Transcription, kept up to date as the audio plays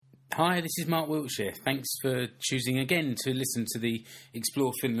Hi, this is Mark Wiltshire. Thanks for choosing again to listen to the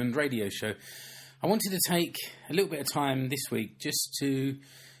Explore Finland radio show. I wanted to take a little bit of time this week just to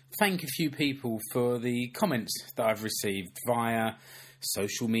thank a few people for the comments that I've received via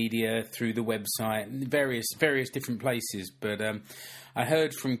social media, through the website, various different places. But I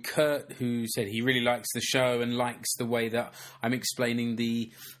heard from Kurt, who said he really likes the show and likes the way that I'm explaining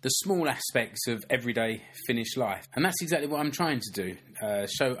the small aspects of everyday Finnish life. And that's exactly what I'm trying to do,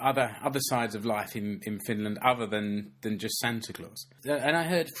 show other sides of life in Finland other than just Santa Claus. And I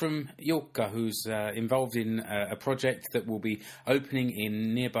heard from Jukka, who's involved in a project that will be opening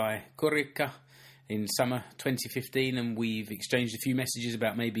in nearby Kuriikka in summer 2015, and we've exchanged a few messages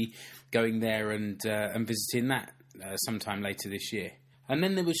about maybe going there and visiting that sometime later this year. And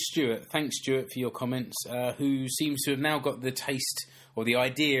then there was Stuart. Thanks, Stuart, for your comments, who seems to have now got the taste or the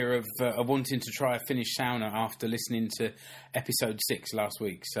idea of wanting to try a Finnish sauna after listening to episode 6 last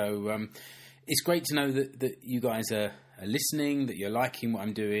week. So it's great to know that you guys are listening, that you're liking what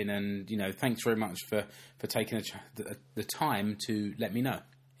I'm doing, and thanks very much for taking the time to let me know.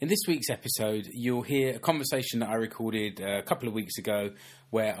 In this week's episode, you'll hear a conversation that I recorded a couple of weeks ago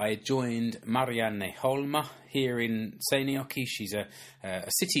where I joined Marianne Holma here in Seinäjoki. She's a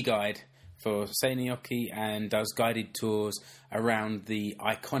city guide for Seinäjoki and does guided tours around the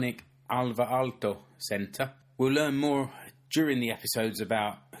iconic Alvar Aalto Centre. We'll learn more during the episodes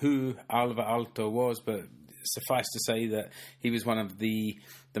about who Alvar Aalto was, but suffice to say that he was one of the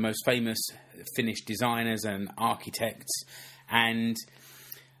most famous Finnish designers and architects, and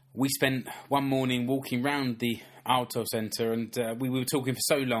we spent one morning walking round the Aalto Centre, and we were talking for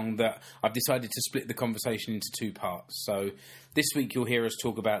so long that I've decided to split the conversation into two parts. So this week you'll hear us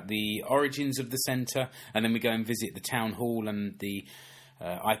talk about the origins of the centre, and then we go and visit the town hall and the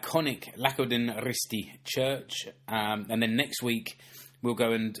iconic Lakoden Risti church. And then next week we'll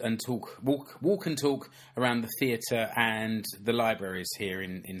go and walk and talk around the theatre and the libraries here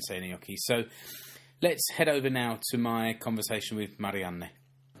in Seinäjoki. So let's head over now to my conversation with Marianne.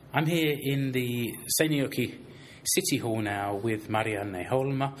 I'm here in the Seinäjoki City Hall now with Marianne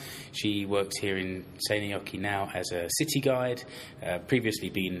Holma. She works here in Seinäjoki now as a city guide, previously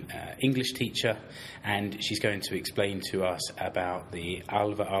been an English teacher, and she's going to explain to us about the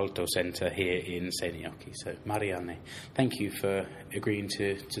Alvar Aalto Centre here in Seinäjoki. So, Marianne, thank you for agreeing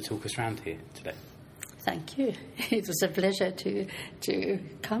to talk us around here today. Thank you. It was a pleasure to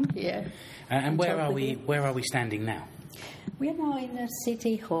come here. And where are we standing now? We are now in the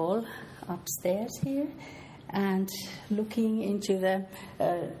City Hall upstairs here and looking into the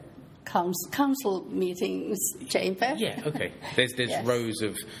council meetings chamber. Yeah, okay. There's yes. rows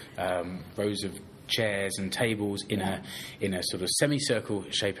of chairs and tables in a sort of semicircle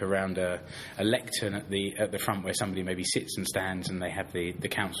shape around a lectern at the front where somebody maybe sits and stands and they have the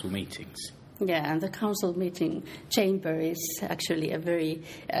council meetings. Yeah, and the council meeting chamber is actually a very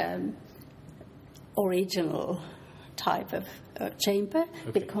original type of chamber,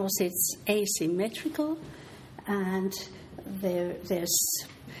 okay, because it's asymmetrical and there's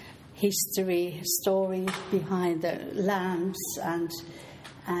story behind the lamps,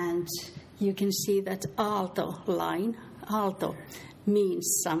 and you can see that Aalto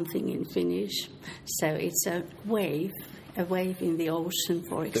means something in Finnish, so it's a wave in the ocean,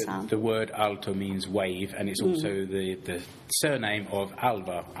 for example. The word Aalto means wave, and it's also the surname of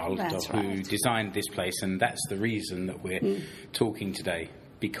Alvar Aalto, who designed this place, and that's the reason that we're talking today,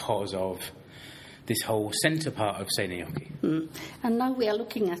 because of this whole centre part of Seinäjoki. And now we are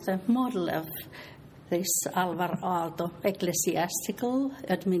looking at the model of this Alvar Aalto ecclesiastical,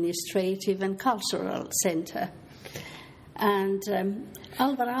 administrative and cultural centre. And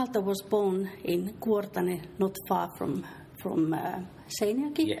Alvar Aalto was born in Kuortane, not far from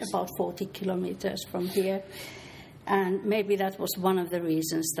Seinäjoki, yes, about 40 kilometers from here. And maybe that was one of the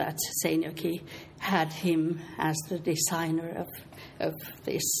reasons that Seinäjoki had him as the designer of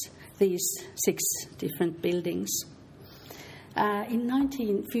these 6 different buildings. In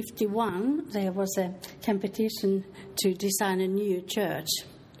 1951, there was a competition to design a new church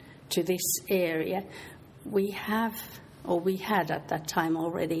to this area. We had at that time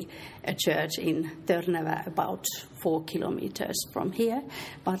already a church in Törnävä, about 4 kilometers from here.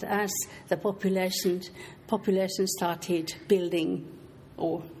 But as the population started building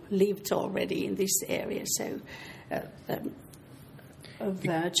or lived already in this area, so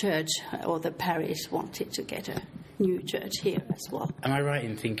the church or the parish wanted to get a new church here as well. Am I right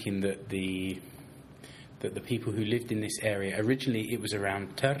in thinking that the that the people who lived in this area, originally it was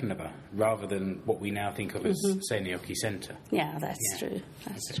around Turnava, rather than what we now think of as Seinäjoki Centre. Yeah, that's true.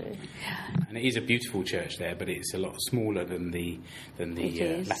 That's true. And it is a beautiful church there, but it's a lot smaller than the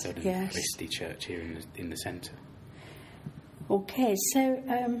Laterden Christi church here in the centre. Okay, so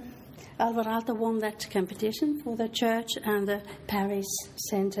Alvar Aalto won that competition for the church and the parish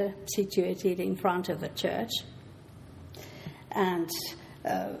centre situated in front of the church. And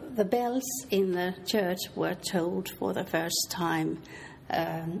the bells in the church were tolled for the first time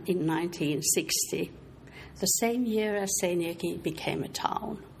in 1960, the same year as Seinäjoki became a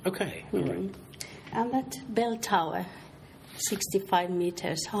town. Okay, all right. And that bell tower, 65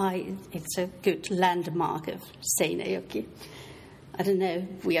 meters high, it's a good landmark of Seinäjoki. I don't know,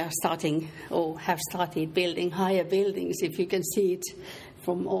 we are starting or have started building higher buildings, if you can see it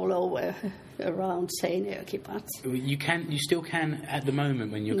from all over around Seinäjoki, but you still can at the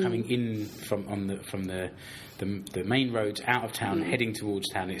moment when you're coming in from the main roads out of town, heading towards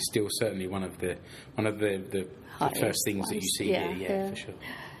town. It's still certainly one of the first things that you see here, for sure.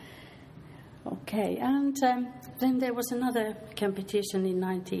 Okay, and then there was another competition in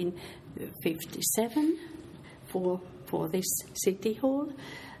 1957 for this city hall,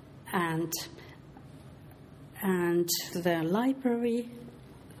 and the library,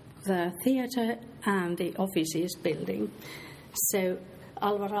 the theatre and the offices building. So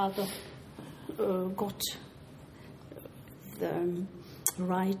Alvar Aalto got the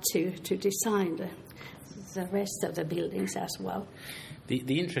right to design the rest of the buildings as well.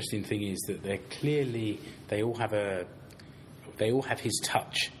 The interesting thing is that they all have his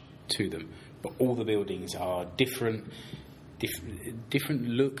touch to them, but all the buildings are different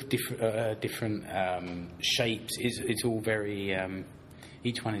look, different shapes. It's all very.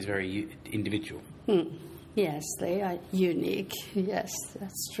 Each one is very individual. Yes, they are unique. Yes,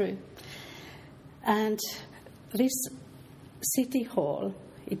 that's true. And this city hall,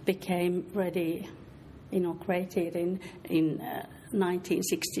 it became inaugurated in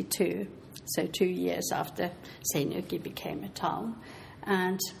 1962, so 2 years after Seinäjoki became a town.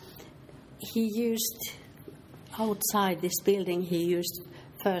 And he used, outside this building, he used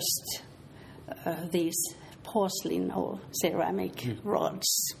first these porcelain or ceramic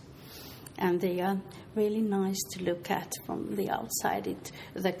rods. And they are really nice to look at from the outside.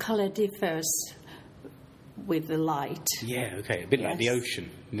 The colour differs with the light. Yeah, okay, a bit like the ocean.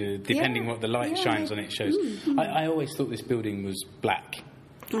 Depending what the light shines on, it shows. I always thought this building was black.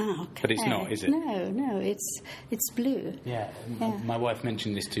 Oh, okay. But it's not, is it? No, it's blue. Yeah, my wife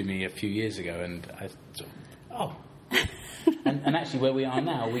mentioned this to me a few years ago, and I thought, and actually where we are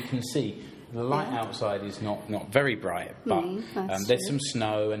now, we can see the light outside is not very bright, but there's some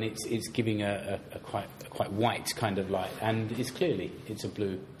snow, and it's giving a quite white kind of light, and it's a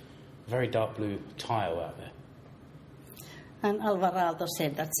blue, very dark blue tile out there. And Alvar Aalto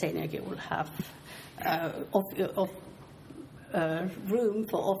said that Seinäjoki will have room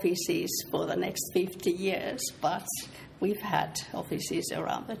for offices for the next 50 years, but we've had offices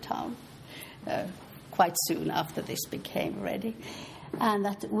around the town quite soon after this became ready. And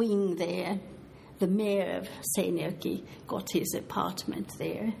that wing there, the mayor of Seinäjoki got his apartment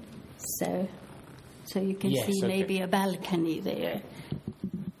there, so you can see maybe a balcony there.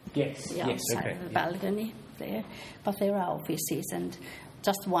 Yes, the outside of the balcony there, but there are offices, and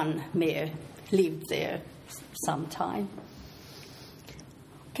just one mayor lived there sometime.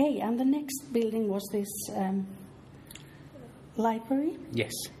 Okay, and the next building was this library.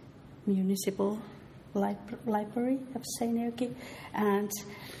 Yes. Municipal library of Seinäjoki, and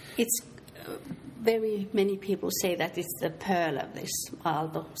it's very many people say that it's the pearl of this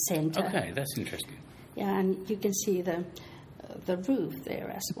Aalto Centre. Okay, that's interesting. Yeah, and you can see the roof there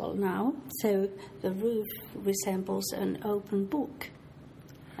as well now. So the roof resembles an open book,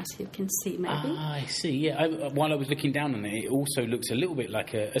 as you can see, maybe. I see. Yeah. While I was looking down on it, it also looks a little bit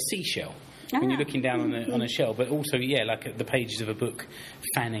like a seashell. When you're looking down on a shell, but also, like the pages of a book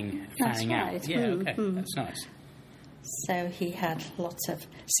fanning right. out. Yeah, okay, that's nice. So he had lots of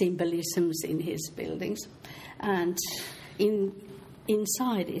symbolisms in his buildings, and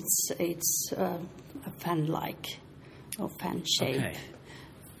inside it's a fan-like or fan shape. Okay.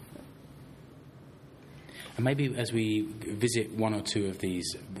 And maybe as we visit one or two of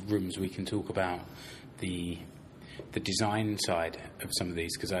these rooms, we can talk about the design side of some of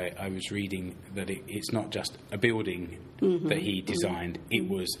these, because I was reading that it's not just a building that he designed, it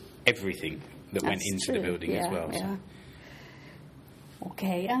was everything that went into the building as well. Yeah.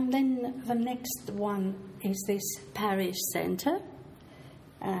 Okay, and then the next one is this parish centre,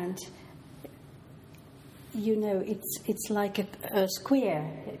 and it's like a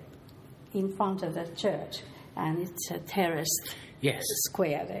square in front of the church, and it's a terraced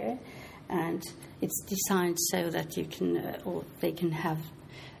square there, and it's designed so that you can, or they can have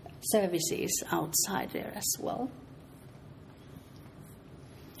services outside there as well.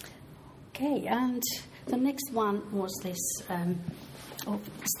 Okay, and the next one was this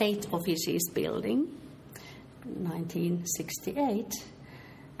State Offices building, 1968,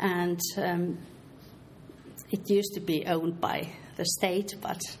 and it used to be owned by the state,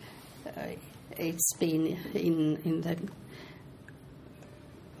 but it's been in the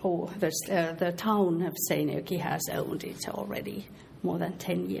town of Seinäjoki has owned it already more than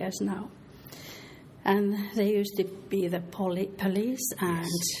 10 years now. And there used to be the police and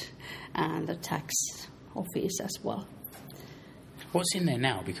the tax office as well. What's in there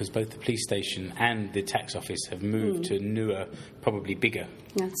now? Because both the police station and the tax office have moved to newer, probably bigger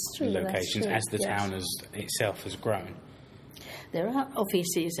locations as the town itself has grown. There are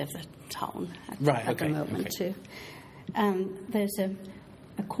offices of the town at the moment too. And there's a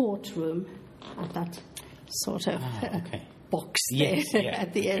courtroom at that sort of box there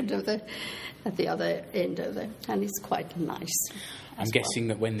at the other end of the, and it's quite nice. I'm guessing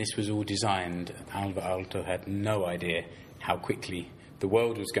that when this was all designed, Alvar Aalto had no idea how quickly the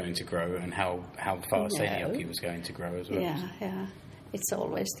world was going to grow and how fast Seinäjoki was going to grow as well. Yeah. It's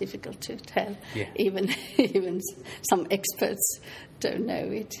always difficult to tell. Yeah. Even some experts don't know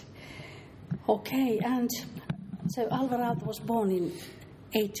it. Okay, and so Alvar Aalto was born in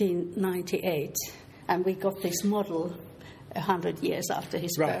 1898, and we got this model 100 years after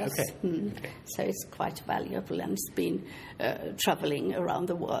his birth. Okay. So it's quite valuable, and it's been travelling around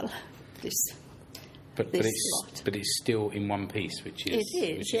the world. But it's still in one piece, which is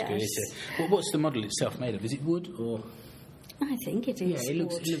yes. Good. Well, what's the model itself made of? Is it wood or? I think it is. Yeah, it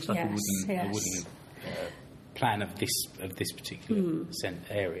looks like a wooden plan of this particular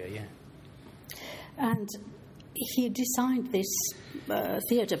area. Yeah. And he designed this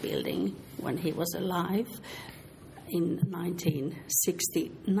theatre building when he was alive in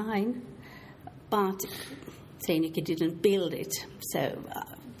 1969, but Seinäjoki didn't build it, so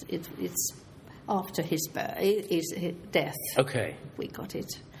it's after his death. Okay. We got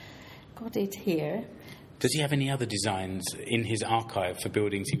it here. Does he have any other designs in his archive for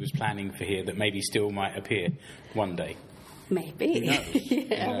buildings he was planning for here that maybe still might appear one day? Maybe. Who knows?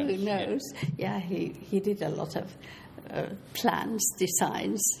 Who knows? Yeah, he did a lot of plans,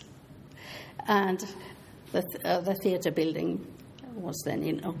 designs. And the theatre building was then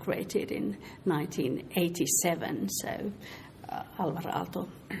inaugurated in 1987, so Alvar Aalto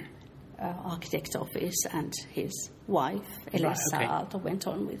Architect's Office and his wife, Elisa Aalto, went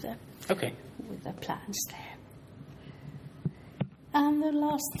on with the plans there. And the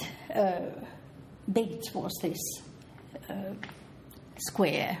last bit was this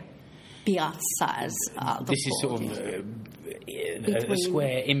square, Piazza, as Aalto. This is sort of a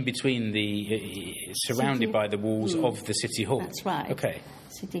square in between surrounded by the walls of the City Hall. That's right. Okay.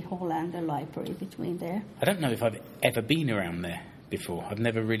 City Hall and the library between there. I don't know if I've ever been around there before. I've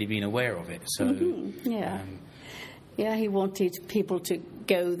never really been aware of it. So, he wanted people to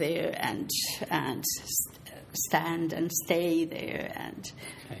go there and stand and stay there, and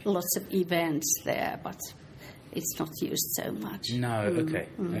lots of events there, but it's not used so much. No,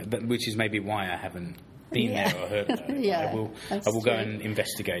 but which is maybe why I haven't been there or heard about it. I will go and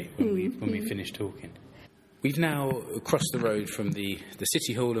investigate when we finish talking. We've now crossed the road from the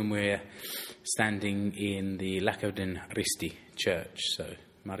City Hall, and we're standing in the Lakouden Risti Church. So,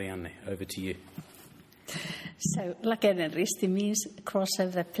 Marianne, over to you. So, Lakouden Risti means cross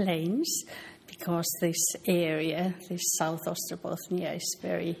of the plains, because this area, this South Ostrobothnia, is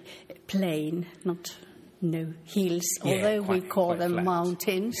very plain, no hills, although we call them flat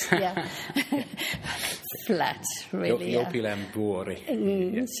mountains. Flat, really.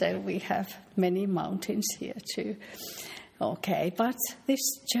 Jokilan So we have many mountains here too. Okay, but this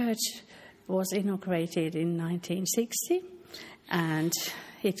church was inaugurated in 1960, and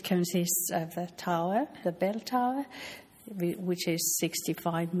it consists of the tower, the bell tower, which is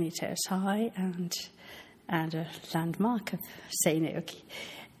 65 meters high, and a landmark of Seinäjoki.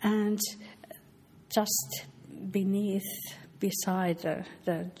 And just beside the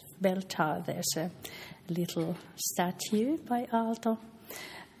bell tower, there's a little statue by Aalto,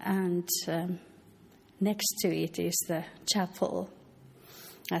 and next to it is the chapel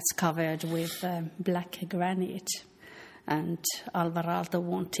that's covered with black granite. And Alvar Aalto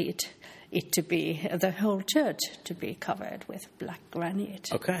wanted it to be, the whole church to be covered with black granite.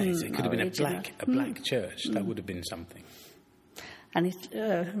 Okay, so it could have been a black church. That would have been something. And it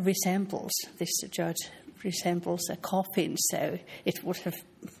resembles this church resembles a coffin, so it would have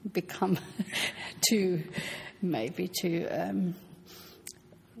become too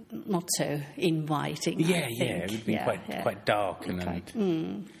not so inviting. Yeah, I think. it would be quite dark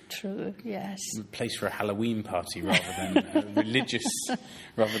and true. Yes, a place for a Halloween party rather than religious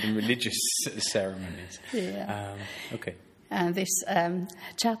ceremonies. Yeah. Okay. And this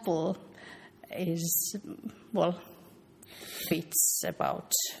chapel is fits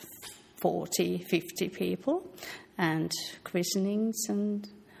about 40-50 people, and christenings and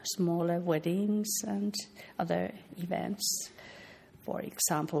smaller weddings and other events. For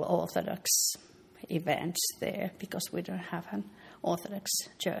example, Orthodox events there, because we don't have an Orthodox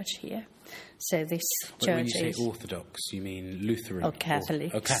church here. So this church when you say Orthodox, you mean Lutheran? Or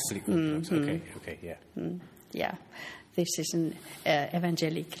Catholic. Catholic Orthodox. Mm-hmm. Okay, yeah. Yeah. This is an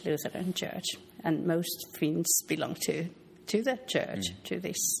evangelic Lutheran church, and most Finns belong to the church, to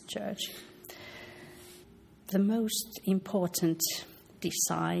this church. The most important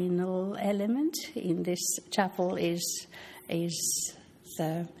designal element in this chapel is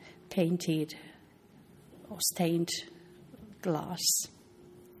the painted or stained glass.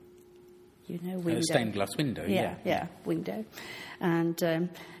 Window. Stained glass window, Yeah, window. And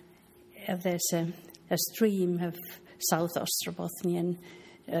there's a stream of South Ostrobothnian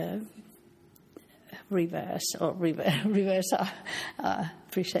rivers are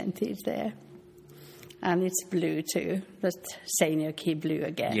presented there. And it's blue too, but Seinäjoki blue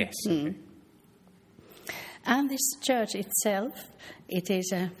again. Yes. Okay. And this church itself, it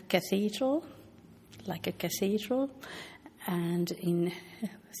is a cathedral, like a cathedral, and in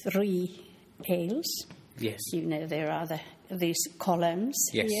 3 aisles. Yes. There are these columns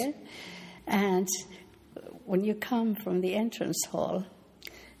here. And when you come from the entrance hall,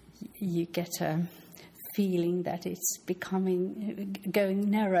 you get a feeling that it's going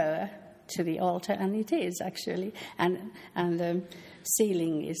narrower to the altar, and it is actually, and the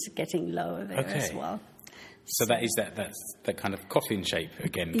ceiling is getting lower there as well. So that is that kind of coffin shape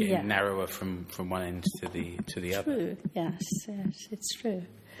again, getting narrower from one end to the other. True. Yes, it's true.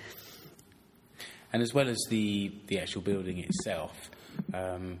 And as well as the actual building itself,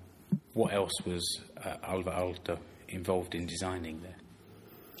 what else was Alvar Aalto involved in designing there?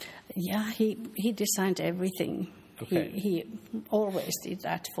 Yeah, he designed everything. Okay. He always did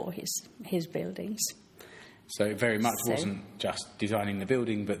that for his buildings. So it very much wasn't just designing the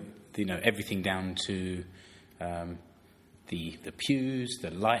building, but everything down to the pews,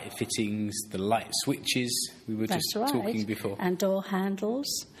 the light fittings, the light switches. We were just talking before, and door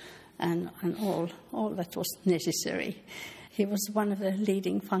handles, and all that was necessary. He was one of the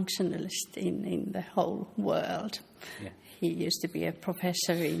leading functionalists in the whole world. Yeah. He used to be a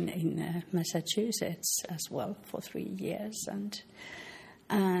professor in Massachusetts as well for 3 years, and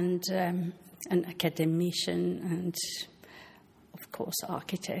an academician, and of course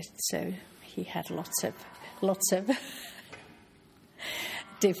architect. So he had lots of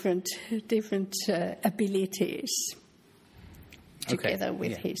different abilities, together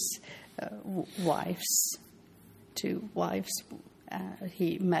with his wives. 2 wives.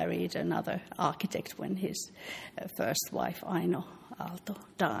 He married another architect when his first wife, Aino Aalto,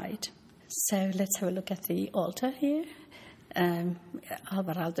 died. So let's have a look at the altar here.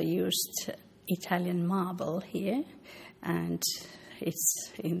 Alvar Aalto used Italian marble here, and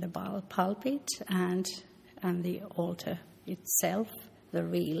it's in the pulpit and the altar itself, the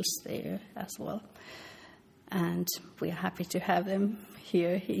rails there as well. And we're happy to have them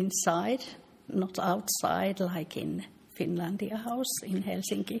here inside, not outside like in Finlandia House in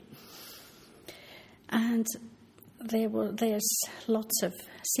Helsinki. And there's lots of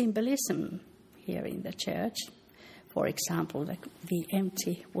symbolism here in the church. For example, the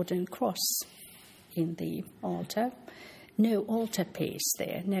empty wooden cross in the altar. No altarpiece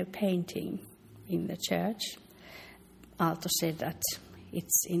there, no painting in the church. Aalto said that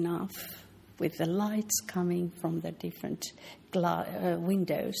it's enough with the lights coming from the different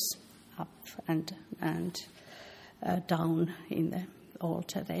windows up and down in the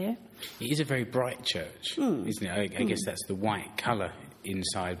altar there. It is a very bright church, isn't it? I guess that's the white colour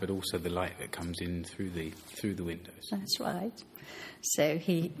inside, but also the light that comes in through the windows. That's right. So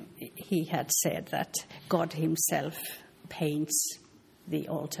he had said that God himself paints the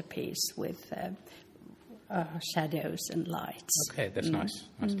altarpiece with shadows and lights. Okay, that's nice.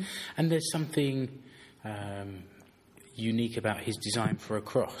 And there's something unique about his design for a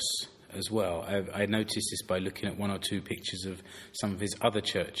cross as well. I noticed this by looking at 1 or 2 pictures of some of his other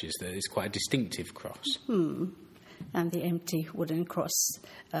churches, that it's quite a distinctive cross. And the empty wooden cross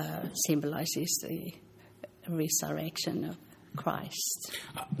symbolises the resurrection of Christ.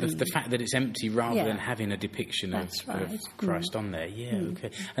 The fact that it's empty rather Yeah. than having a depiction of right. Christ on there. Yeah,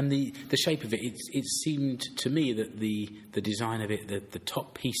 okay. And the shape of it, it seemed to me that the design of it, the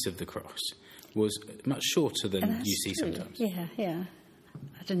top piece of the cross, was much shorter than you see true. sometimes. Yeah.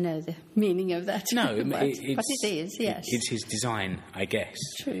 I don't know the meaning of that. No, but it is, yes. It's his design, I guess.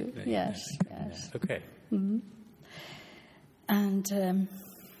 True, yes. Okay. And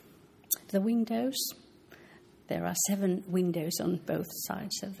the windows, there are 7 windows on both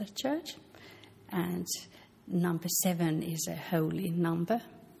sides of the church, and number 7 is a holy number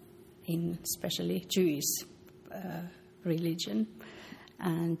in especially Jewish religion.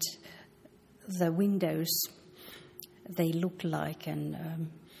 And the windows, they look like a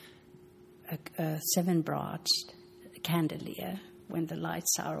 7-branched chandelier when the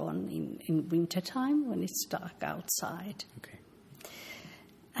lights are on in wintertime, when it's dark outside. Okay.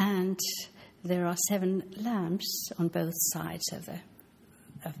 And there are 7 lamps on both sides of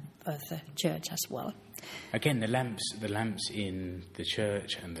the church as well. Again, the lamps in the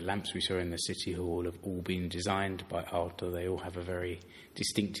church and the lamps we saw in the City Hall have all been designed by Aalto. They all have a very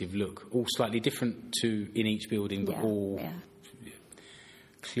distinctive look, all slightly different in each building, but all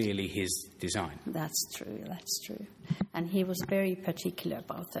clearly his design. That's true. And he was very particular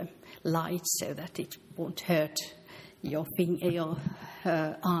about the light so that it won't hurt your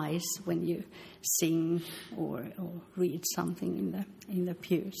eyes when you sing or read something in the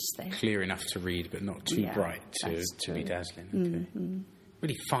pews there. Clear enough to read, but not too bright to be dazzling. Okay.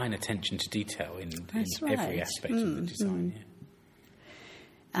 Really fine attention to detail in every aspect of the design. Yeah.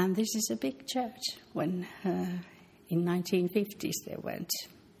 And this is a big church. When in 1950s there weren't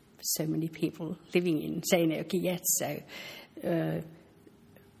so many people living in Seinäjoki yet, so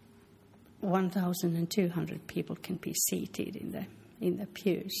 1,200 people can be seated in the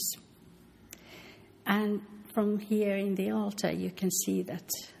pews. And from here in the altar, you can see that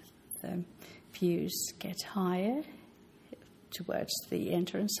the pews get higher towards the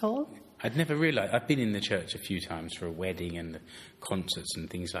entrance hall. I'd never realised. I've been in the church a few times for a wedding and concerts and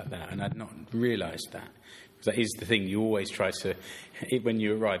things like that, and I'd not realised that. Because that is the thing, you always try to, when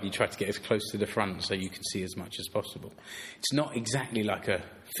you arrive, you try to get as close to the front so you can see as much as possible. It's not exactly like a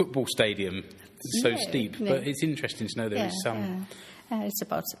football stadium, so steep, but it's interesting to know there is some... it's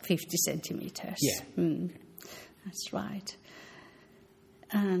about 50 centimetres. Yeah. That's right.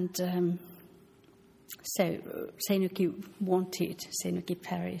 And so Seinäjoki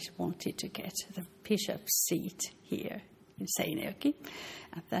Parish wanted to get the bishop's seat here in Seinäjoki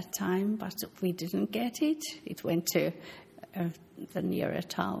at that time, but we didn't get it. It went to the nearer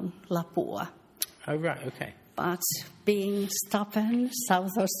town, Lapua. Oh, right, okay. But being stubborn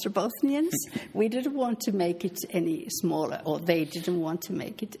South Ostrobotnians, we didn't want to make it any smaller, or they didn't want to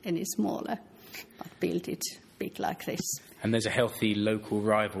make it any smaller, but build it big like this. And there's a healthy local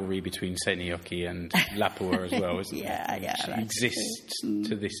rivalry between Seinäjoki and Lapua as well, isn't there? Yeah. It exists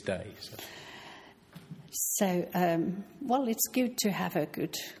to this day. So, well, it's good to have a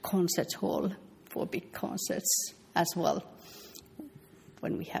good concert hall for big concerts as well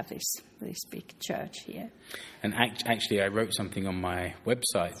when we have this big church here. And actually, I wrote something on my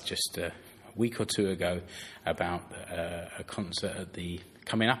website just a week or two ago about a concert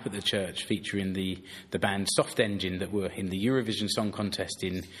coming up at the church featuring the band Soft Engine that were in the Eurovision Song Contest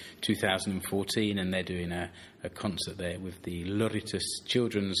in 2014, and they're doing a concert there with the Loritus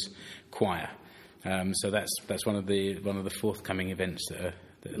Children's Choir. So that's one of the forthcoming events that are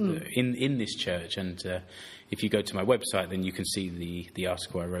in this church, and if you go to my website, then you can see the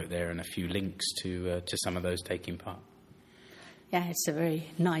article I wrote there and a few links to some of those taking part. Yeah, it's a very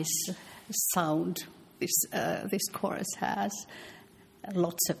nice sound this chorus has.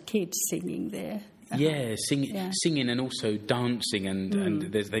 Lots of kids singing there. Yeah, singing and also dancing, and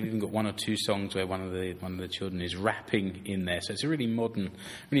they've even got one or two songs where one of the children is rapping in there. So it's a really modern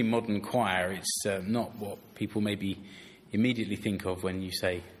choir. It's not what people maybe immediately think of when you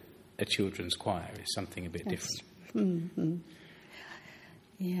say a children's choir. It's something a bit different. Mm-hmm.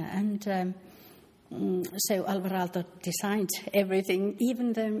 Yeah, and so Alvar Aalto designed everything,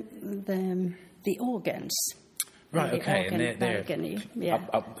 even the organs. Right, okay, and they're balcony,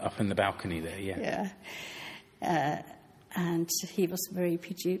 up in the balcony there, yeah. And he was very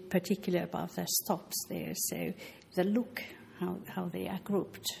particular about the stops there, so the look, how they are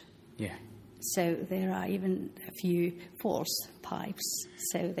grouped. Yeah. So there are even a few false pipes,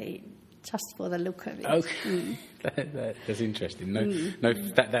 so they just for the look of it. Okay, that's interesting.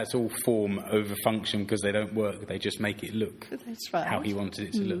 That's all form over function because they don't work. They just make it look. That's right. How he wanted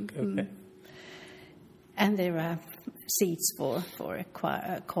it to look. Okay. And there are seats for a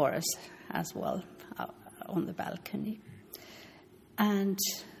chorus as well on the balcony. And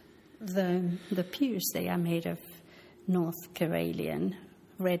the pews, they are made of North Karelian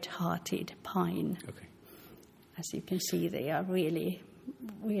red-hearted pine. Okay. As you can see, they are really,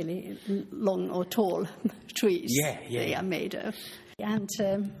 really long or tall trees. They are made of. And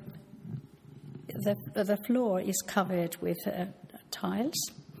the floor is covered with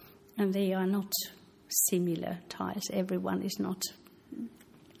tiles, and they are not similar tiles. Everyone is not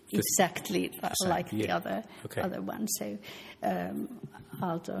exactly like the other one. So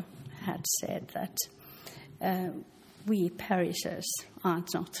Aalto had said that we parishers are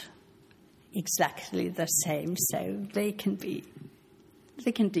not exactly the same, so they can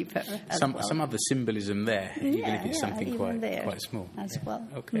differ as well. Some other symbolism there, even if it's something quite small. As well.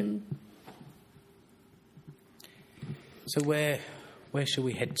 Okay. Mm. So where shall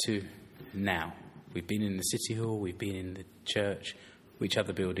we head to now? We've been in the City Hall, we've been in the church. Which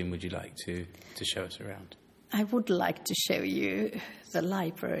other building would you like to show us around? I would like to show you the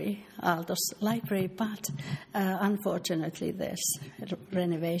library, Aalto's library, but unfortunately there's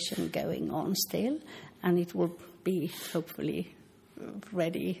renovation going on still, and it will be hopefully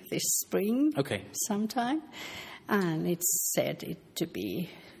ready this spring sometime. And it's said to be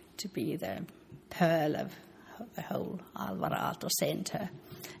the pearl of the whole Alvar Aalto Center.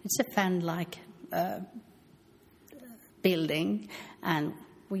 It's a fan-like building, and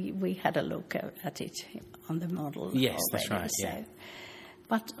we had a look at it on the model. Yes, already, that's right. Yeah.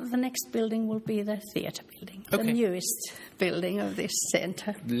 But the next building will be the theatre building, the newest building of this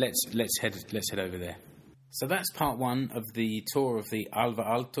centre. Let's head over there. So that's part one of the tour of the Alvar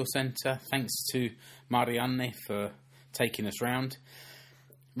Aalto Centre. Thanks to Marianne for taking us round.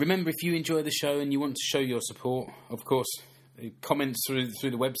 Remember, if you enjoy the show and you want to show your support, of course, comments through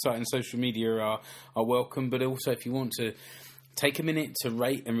the website and social media are welcome. But also, if you want to take a minute to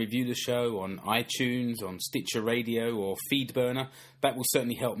rate and review the show on iTunes, on Stitcher Radio or Feedburner, that will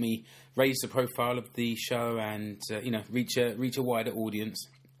certainly help me raise the profile of the show and reach a wider audience.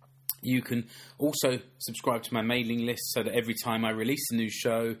 You can also subscribe to my mailing list so that every time I release a new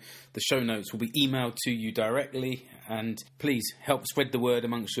show, the show notes will be emailed to you directly. And please help spread the word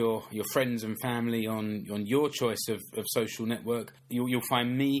amongst your friends and family on your choice of social network. You'll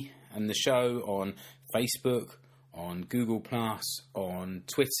find me and the show on Facebook, on Google+, on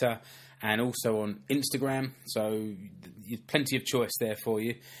Twitter, and also on Instagram. So plenty of choice there for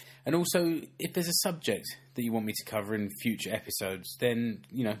you. And also, if there's a subject that you want me to cover in future episodes, then,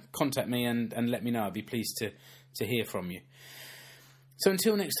 contact me and let me know. I'd be pleased to hear from you. So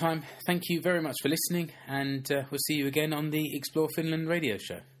until next time, thank you very much for listening, and we'll see you again on the Explore Finland radio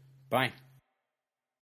show. Bye.